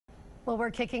Well, we're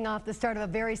kicking off the start of a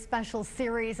very special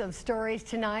series of stories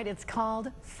tonight. It's called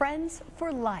Friends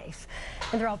for Life.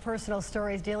 And they're all personal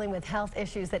stories dealing with health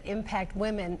issues that impact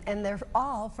women. And they're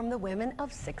all from the women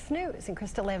of 6 News. And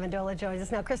Krista Lavendola joins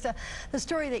us now. Krista, the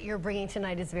story that you're bringing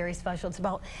tonight is very special. It's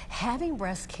about having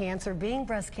breast cancer, being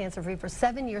breast cancer free for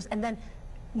 7 years, and then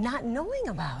not knowing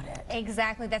about it.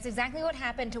 Exactly. That's exactly what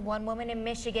happened to one woman in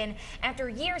Michigan. After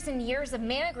years and years of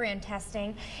mammogram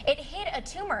testing, it hid a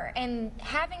tumor, and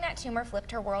having that tumor flipped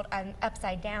her world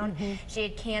upside down. She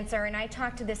had cancer, and I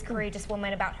talked to this courageous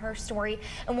woman about her story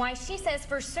and why she says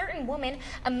for certain women,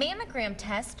 a mammogram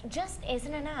test just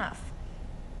isn't enough.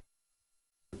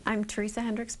 I'm Teresa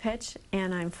Hendricks Pitch,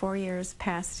 and I'm 4 years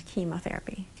past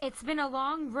chemotherapy. It's been a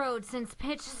long road since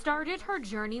Pitch started her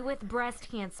journey with breast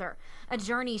cancer, a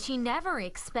journey she never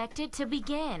expected to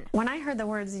begin. When I heard the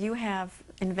words, "you have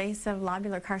invasive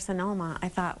lobular carcinoma," I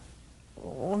thought,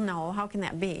 well, no, how can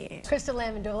that be? Krista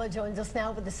Lavendola joins us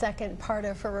now with the second part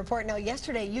of her report. Now,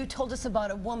 yesterday you told us about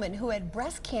a woman who had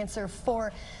breast cancer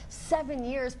for 7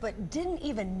 years but didn't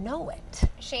even know it.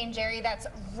 Shane, Jerry, that's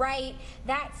right.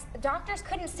 Doctors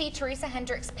couldn't see Teresa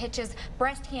Hendricks Pitch's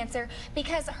breast cancer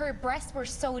because her breasts were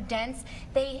so dense,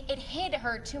 it hid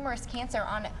her tumorous cancer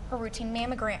on her routine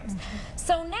mammograms.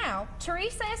 So now,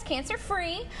 Teresa is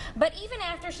cancer-free, but even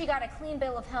after she got a clean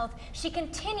bill of health, she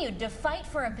continued to fight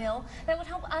for a bill that would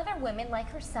help other women like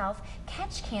herself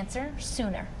catch cancer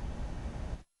sooner.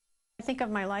 I think of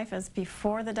my life as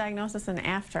before the diagnosis and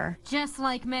after. Just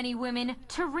like many women,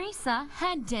 Teresa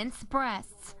had dense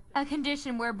breasts, a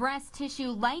condition where breast tissue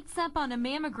lights up on a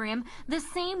mammogram the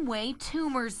same way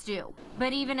tumors do.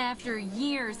 But even after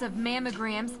years of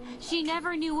mammograms, she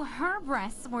never knew her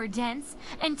breasts were dense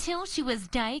until she was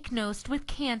diagnosed with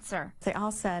cancer. They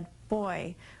all said,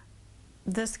 boy,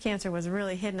 this cancer was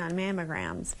really hidden on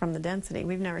mammograms from the density.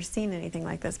 We've never seen anything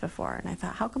like this before. And I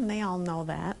thought, how come they all know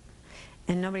that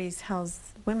and nobody tells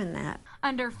women that?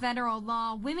 Under federal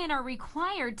law, women are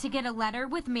required to get a letter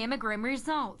with mammogram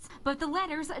results, but the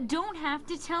letters don't have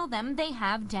to tell them they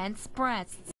have dense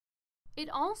breasts. It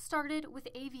all started with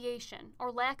aviation,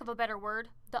 or lack of a better word,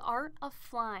 the art of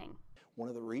flying. One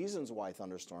of the reasons why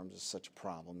thunderstorms is such a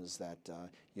problem is that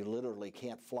you literally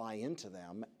can't fly into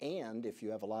them, and if you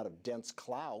have a lot of dense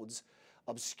clouds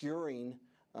obscuring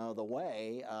the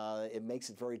way, it makes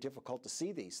it very difficult to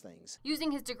see these things.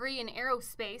 Using his degree in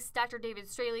aerospace, Dr. David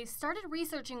Straley started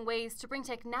researching ways to bring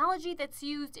technology that's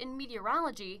used in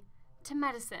meteorology to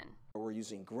medicine. We're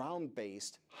using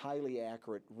ground-based, highly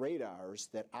accurate radars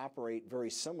that operate very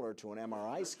similar to an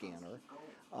MRI scanner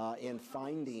in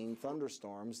finding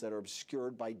thunderstorms that are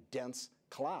obscured by dense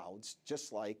clouds,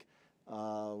 just like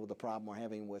the problem we're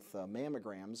having with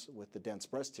mammograms with the dense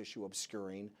breast tissue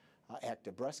obscuring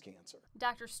active breast cancer.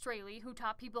 Dr. Straley, who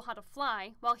taught people how to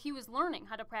fly while he was learning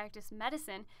how to practice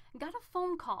medicine, got a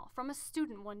phone call from a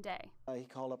student one day. He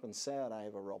called up and said, I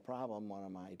have a real problem. One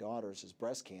of my daughters has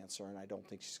breast cancer and I don't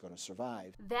think she's going to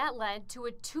survive. That led to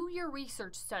a 2-year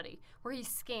research study where he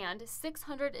scanned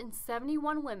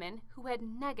 671 women who had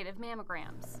negative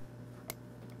mammograms.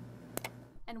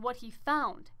 And what he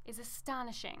found is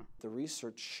astonishing. The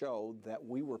research showed that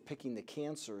we were picking the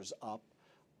cancers up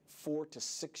 4 to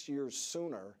 6 years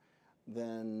sooner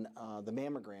than the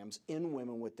mammograms in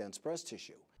women with dense breast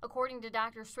tissue. According to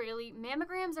Dr. Straley,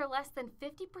 mammograms are less than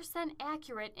 50%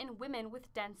 accurate in women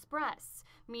with dense breasts,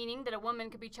 meaning that a woman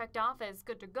could be checked off as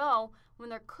good to go when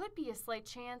there could be a slight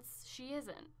chance she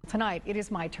isn't. Tonight, it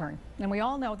is my turn, and we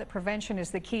all know that prevention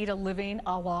is the key to living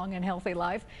a long and healthy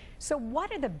life. So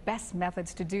what are the best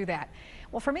methods to do that?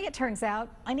 Well, for me, it turns out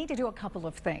I need to do a couple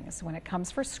of things when it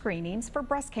comes for screenings for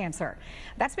breast cancer.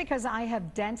 That's because I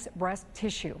have dense breast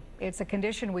tissue. It's a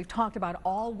condition we've talked about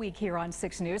all week here on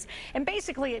 6 News, and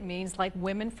basically it means, like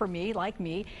women, for me, like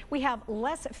me, we have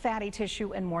less fatty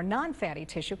tissue and more non-fatty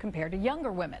tissue compared to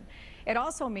younger women. It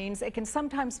also means it can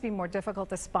sometimes be more difficult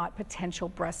to spot potential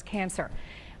breast cancer.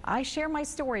 I share my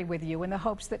story with you in the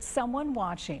hopes that someone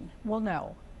watching will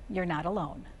know you're not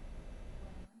alone.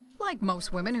 Like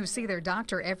most women who see their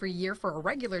doctor every year for a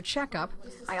regular checkup,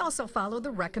 I also follow the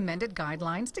recommended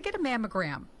guidelines to get a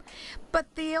mammogram. But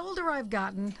the older I've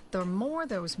gotten, the more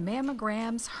those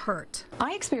mammograms hurt.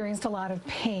 I experienced a lot of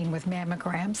pain with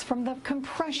mammograms from the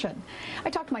compression.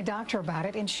 I talked to my doctor about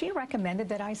it, and she recommended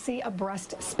that I see a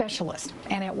breast specialist.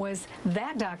 And it was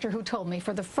that doctor who told me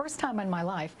for the first time in my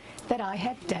life that I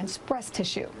had dense breast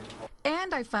tissue.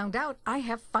 And I found out I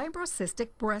have fibrocystic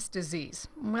breast disease.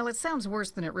 Well, it sounds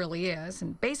worse than it really is,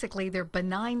 and basically they're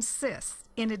benign cysts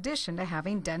in addition to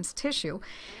having dense tissue,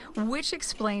 which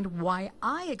explained why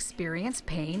I experience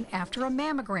pain after a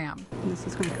mammogram. This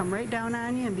is going to come right down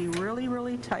on you and be really,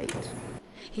 really tight.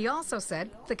 He also said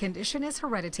the condition is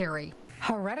hereditary.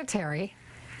 Hereditary?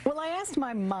 Well, I asked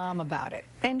my mom about it,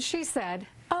 and she said,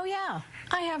 oh yeah,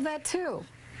 I have that too.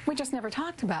 We just never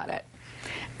talked about it.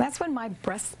 That's when my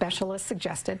breast specialist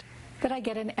suggested that I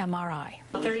get an MRI.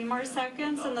 30 more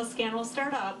seconds and the scan will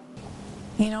start up.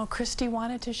 You know, Christy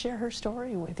wanted to share her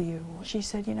story with you. She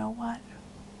said, you know what?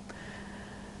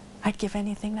 I'd give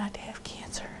anything not to have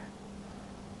cancer.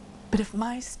 But if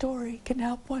my story can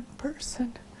help one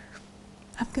person,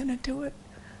 I'm gonna do it.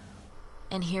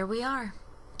 And here we are,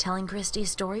 telling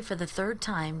Christy's story for the third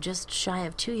time, just shy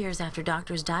of 2 years after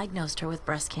doctors diagnosed her with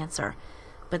breast cancer.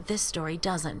 But this story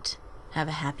doesn't have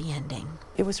a happy ending.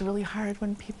 It was really hard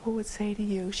when people would say to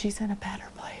you, she's in a better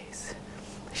place.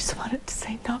 I just wanted to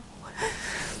say, no,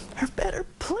 her better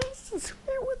place is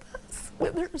here with us,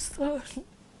 with her son.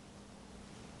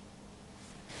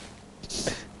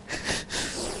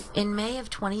 In May of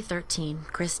 2013,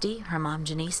 Christy, her mom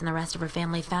Janice, and the rest of her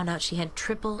family found out she had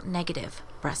triple-negative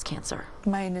breast cancer.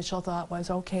 My initial thought was,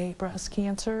 okay, breast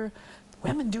cancer.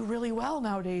 Women do really well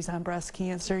nowadays on breast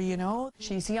cancer, you know.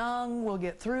 She's young, we'll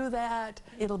get through that,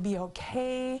 it'll be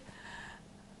okay.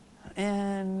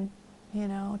 And, you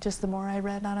know, just the more I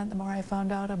read on it, the more I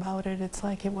found out about it, it's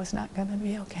like it was not gonna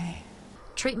be okay.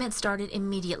 Treatment started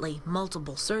immediately,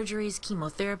 multiple surgeries,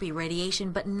 chemotherapy,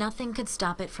 radiation, but nothing could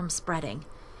stop it from spreading.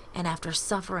 And after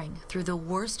suffering through the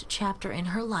worst chapter in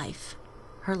her life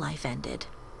ended.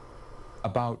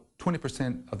 About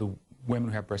 20% of the women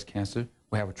who have breast cancer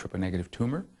will have a triple-negative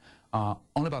tumor.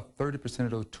 Only about 30%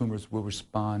 of those tumors will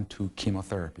respond to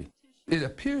chemotherapy. It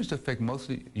appears to affect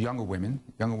mostly younger women.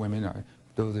 Younger women are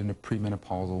those in the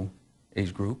premenopausal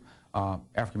age group.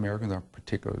 African Americans are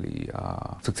particularly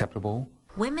susceptible.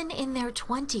 Women in their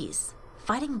 20s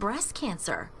fighting breast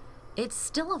cancer. It's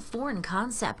still a foreign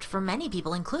concept for many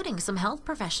people, including some health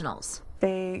professionals.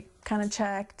 They kind of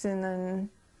checked and then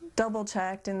double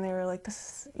checked, and they were like,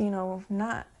 this, you know,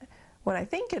 not what I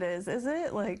think it is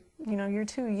it? Like, you know, you're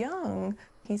too young.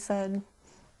 He said,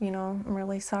 you know, I'm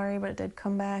really sorry, but it did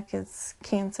come back. It's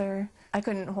cancer. I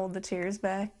couldn't hold the tears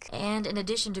back. And in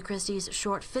addition to Christy's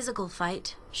short physical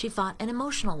fight, she fought an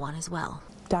emotional one as well.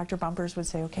 Dr. Bumpers would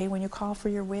say, okay, when you call for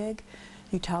your wig,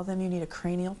 you tell them you need a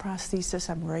cranial prosthesis.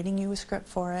 I'm writing you a script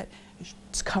for it.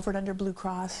 It's covered under Blue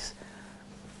Cross.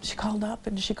 She called up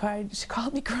and she cried. She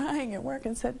called me crying at work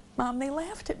and said, Mom, they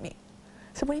laughed at me.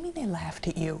 I said, what do you mean they laughed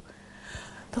at you?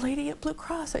 The lady at Blue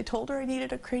Cross, I told her I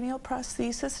needed a cranial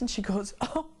prosthesis, and she goes,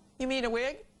 oh, you mean a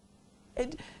wig?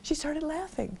 And she started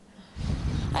laughing.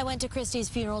 I went to Christy's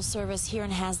funeral service here in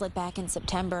Hazlet back in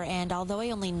September, and although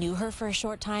I only knew her for a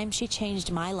short time, she changed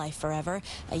my life forever.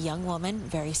 A young woman,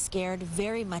 very scared,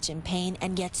 very much in pain,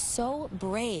 and yet so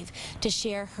brave to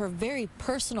share her very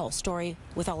personal story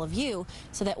with all of you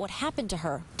so that what happened to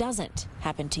her doesn't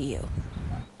happen to you.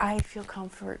 I feel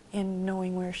comfort in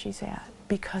knowing where she's at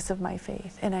because of my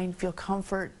faith, and I feel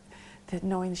comfort that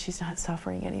knowing that she's not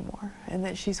suffering anymore, and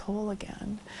that she's whole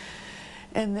again,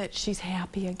 and that she's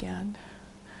happy again.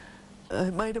 I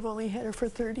might have only had her for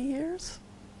 30 years.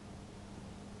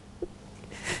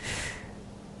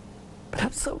 But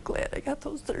I'm so glad I got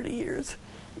those 30 years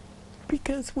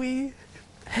because we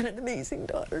had an amazing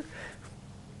daughter.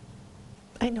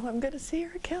 I know I'm going to see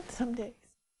her again someday.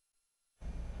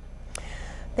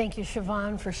 Thank you,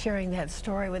 Siobhan, for sharing that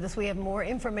story with us. We have more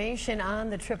information on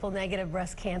the triple-negative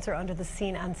breast cancer under the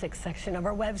Scene on 6 section of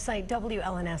our website,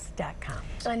 WLNS.com.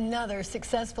 Another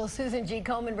successful Susan G.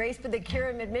 Komen race for the cure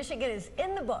in mid-Michigan is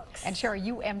in the books. And Cheryl,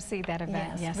 you emceed that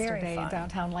event yesterday in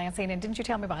downtown Lansing. And didn't you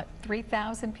tell me about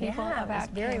 3,000 people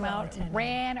came out,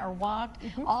 ran or walked,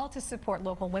 all to support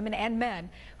local women and men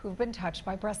who've been touched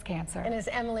by breast cancer. And as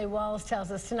Emily Walls tells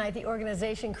us tonight, the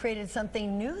organization created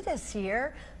something new this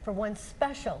year for one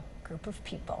special group of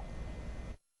people.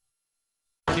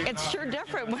 It's sure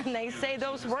different when they say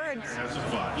those words.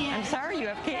 I'm sorry you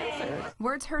have cancer.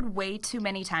 Words heard way too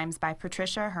many times by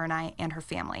Patricia Hernai and her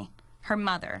family. Her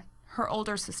mother, her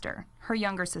older sister, her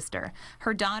younger sister,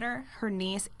 her daughter, her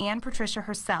niece, and Patricia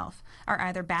herself are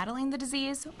either battling the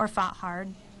disease or fought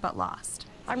hard but lost.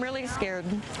 I'm really scared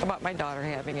about my daughter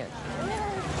having it.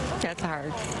 That's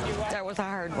hard. That was a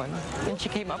hard one. And she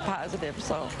came up positive,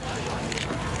 so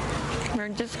we're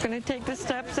just going to take the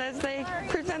steps as they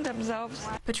present themselves.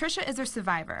 Patricia is her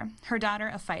survivor, her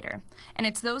daughter a fighter. And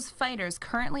it's those fighters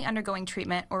currently undergoing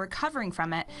treatment or recovering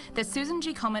from it that Susan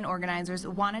G. Komen organizers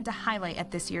wanted to highlight at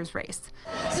this year's race.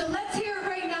 So let's hear it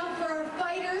right now for our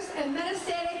fighters and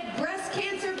metastatic breast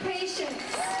cancer patients.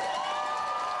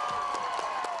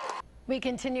 We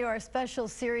continue our special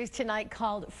series tonight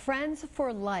called Friends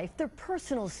for Life. They're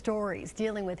personal stories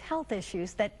dealing with health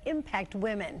issues that impact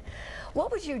women. What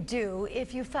would you do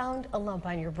if you found a lump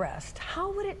on your breast?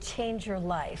 How would it change your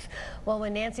life? Well,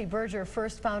 when Nancy Berger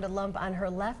first found a lump on her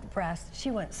left breast, she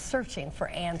went searching for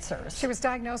answers. She was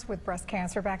diagnosed with breast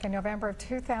cancer back in November of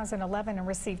 2011 and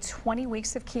received 20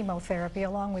 weeks of chemotherapy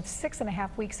along with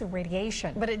 6.5 weeks of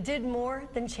radiation. But it did more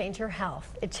than change her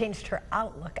health. It changed her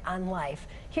outlook on life.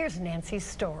 Here's Nancy's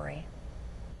story.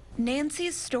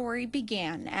 Nancy's story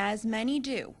began, as many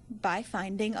do, by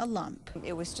finding a lump.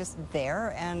 It was just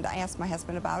there, and I asked my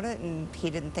husband about it, and he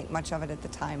didn't think much of it at the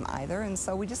time either, and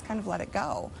so we just kind of let it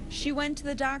go. She went to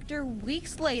the doctor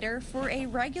weeks later for a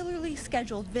regularly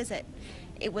scheduled visit.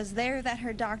 It was there that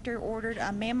her doctor ordered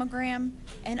a mammogram,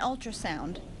 an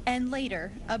ultrasound, and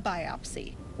later a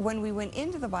biopsy. When we went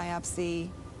into the biopsy,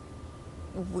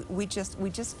 we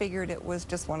just figured it was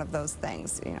just one of those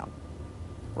things, you know,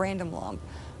 random lump.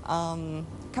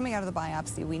 Coming out of the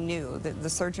biopsy, we knew that the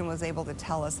surgeon was able to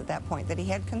tell us at that point that he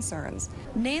had concerns.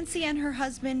 Nancy and her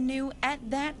husband knew at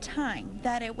that time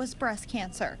that it was breast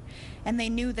cancer, and they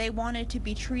knew they wanted to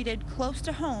be treated close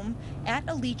to home at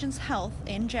Allegiance Health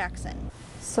in Jackson.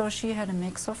 So she had a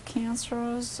mix of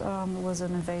cancers. It was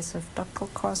an invasive ductal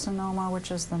carcinoma,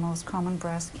 which is the most common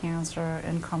breast cancer,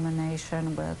 in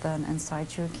combination with an in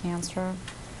situ cancer,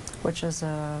 which is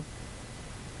a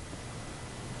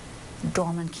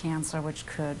dormant cancer which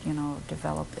could, you know,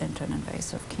 develop into an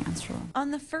invasive cancer.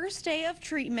 On the first day of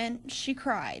treatment, she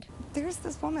cried. There's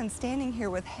this woman standing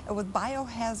here with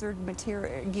biohazard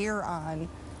material gear on,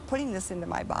 putting this into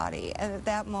my body, and at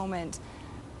that moment,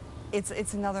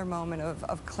 it's another moment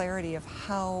of clarity of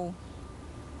how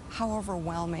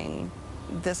overwhelming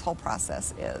this whole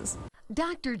process is.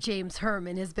 Dr. James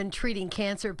Herman has been treating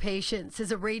cancer patients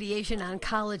as a radiation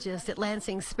oncologist at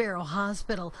Lansing Sparrow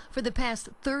Hospital for the past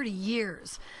 30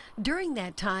 years. During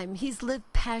that time, he's lived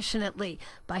passionately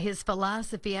by his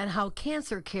philosophy on how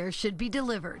cancer care should be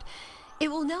delivered.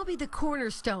 It will now be the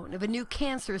cornerstone of a new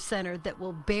cancer center that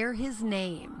will bear his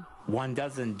name. One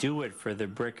doesn't do it for the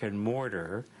brick and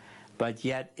mortar, but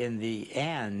yet in the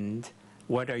end,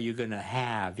 what are you going to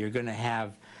have? You're going to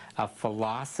have a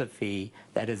philosophy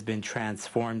that has been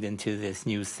transformed into this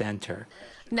new center.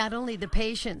 Not only the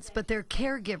patients, but their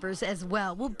caregivers as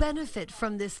well will benefit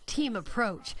from this team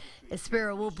approach, as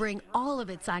Sparrow will bring all of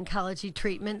its oncology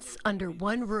treatments under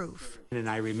one roof. And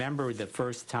I remember the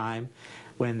first time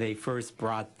when they first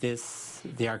brought this,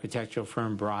 the architectural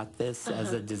firm brought this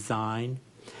as a design.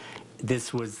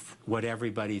 This was what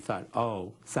everybody thought,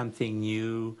 oh, something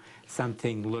new,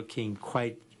 something looking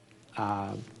quite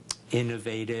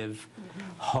innovative,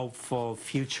 hopeful,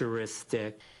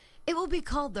 futuristic. It will be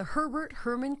called the Herbert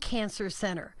Herman Cancer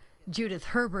Center. Judith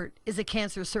Herbert is a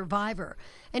cancer survivor,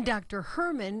 and Dr.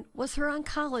 Herman was her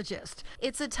oncologist.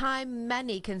 It's a time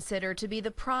many consider to be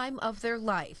the prime of their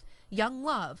life. Young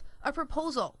love, a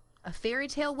proposal, a fairy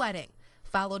tale wedding,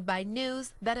 followed by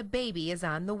news that a baby is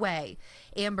on the way.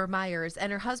 Amber Myers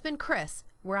and her husband Chris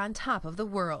were on top of the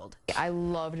world. I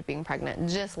loved being pregnant,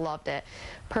 just loved it.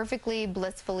 Perfectly,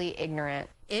 blissfully ignorant.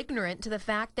 Ignorant to the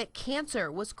fact that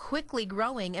cancer was quickly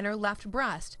growing in her left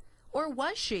breast. Or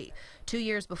was she? 2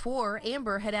 years before,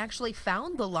 Amber had actually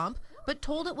found the lump, but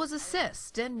told it was a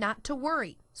cyst and not to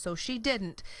worry, so she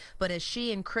didn't. But as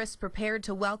she and Chris prepared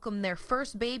to welcome their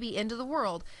first baby into the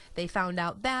world, they found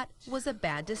out that was a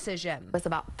bad decision. I was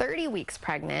about 30 weeks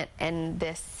pregnant, and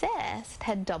this cyst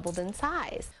had doubled in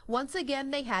size. Once again,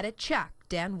 they had it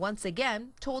checked, and once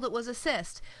again told it was a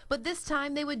cyst, but this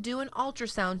time they would do an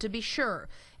ultrasound to be sure.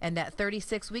 And at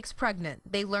 36 weeks pregnant,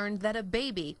 they learned that a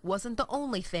baby wasn't the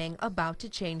only thing about to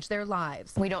change their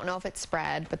lives. We don't know if it's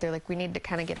spread, but they're like, we need to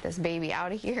kind of get this baby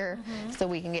out of here so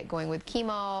we can get going with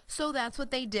chemo. So that's what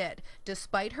they did.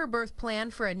 Despite her birth plan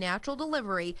for a natural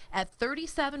delivery, at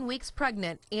 37 weeks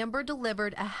pregnant, Amber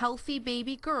delivered a healthy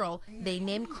baby girl they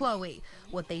named Chloe.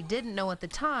 What they didn't know at the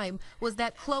time was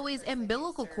that Chloe's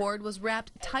umbilical cord was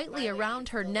wrapped tightly around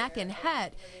her neck and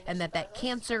head, and that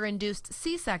cancer-induced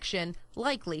C-section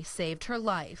likely saved her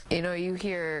life. You know, you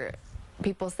hear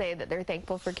people say that they're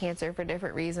thankful for cancer for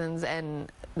different reasons, and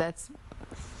that's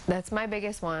my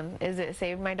biggest one, is it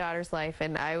saved my daughter's life,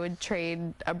 and I would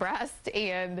trade a breast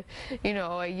and, you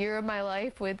know, a year of my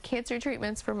life with cancer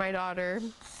treatments for my daughter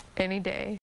any day.